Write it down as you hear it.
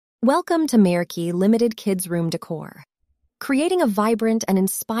Welcome to Marquee Limited Kids Room Decor. Creating a vibrant and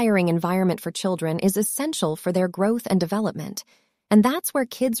inspiring environment for children is essential for their growth and development, and that's where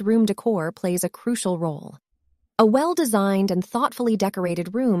Kids Room Decor plays a crucial role. A well-designed and thoughtfully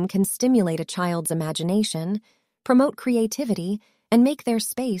decorated room can stimulate a child's imagination, promote creativity, and make their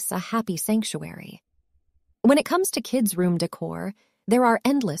space a happy sanctuary. When it comes to Kids Room Decor, there are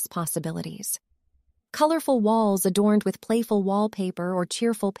endless possibilities. Colorful walls adorned with playful wallpaper or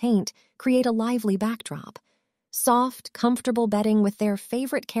cheerful paint create a lively backdrop. Soft, comfortable bedding with their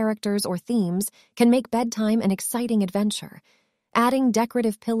favorite characters or themes can make bedtime an exciting adventure. Adding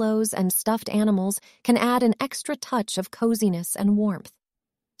decorative pillows and stuffed animals can add an extra touch of coziness and warmth.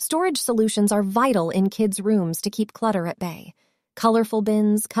 Storage solutions are vital in kids' rooms to keep clutter at bay. Colorful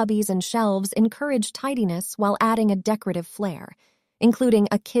bins, cubbies, and shelves encourage tidiness while adding a decorative flair. Including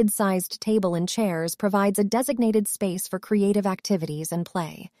a kid-sized table and chairs provides a designated space for creative activities and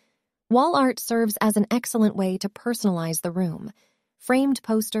play. Wall art serves as an excellent way to personalize the room. Framed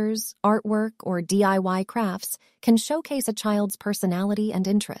posters, artwork, or DIY crafts can showcase a child's personality and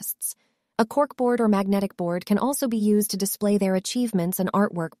interests. A corkboard or magnetic board can also be used to display their achievements and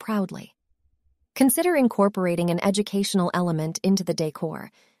artwork proudly. Consider incorporating an educational element into the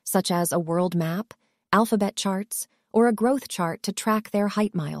decor, such as a world map, alphabet charts, or a growth chart to track their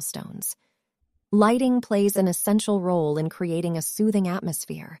height milestones. Lighting plays an essential role in creating a soothing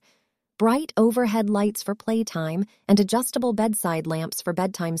atmosphere. Bright overhead lights for playtime and adjustable bedside lamps for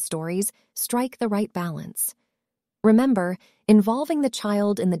bedtime stories strike the right balance. Remember, involving the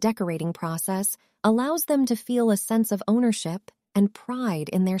child in the decorating process allows them to feel a sense of ownership and pride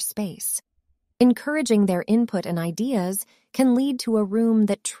in their space. Encouraging their input and ideas can lead to a room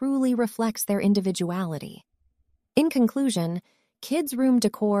that truly reflects their individuality. In conclusion, Kids Room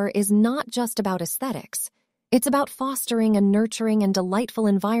Decor is not just about aesthetics. It's about fostering a nurturing and delightful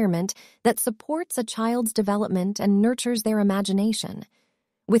environment that supports a child's development and nurtures their imagination.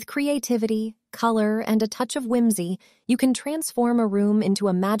 With creativity, color, and a touch of whimsy, you can transform a room into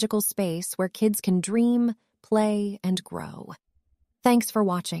a magical space where kids can dream, play, and grow. Thanks for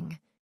watching.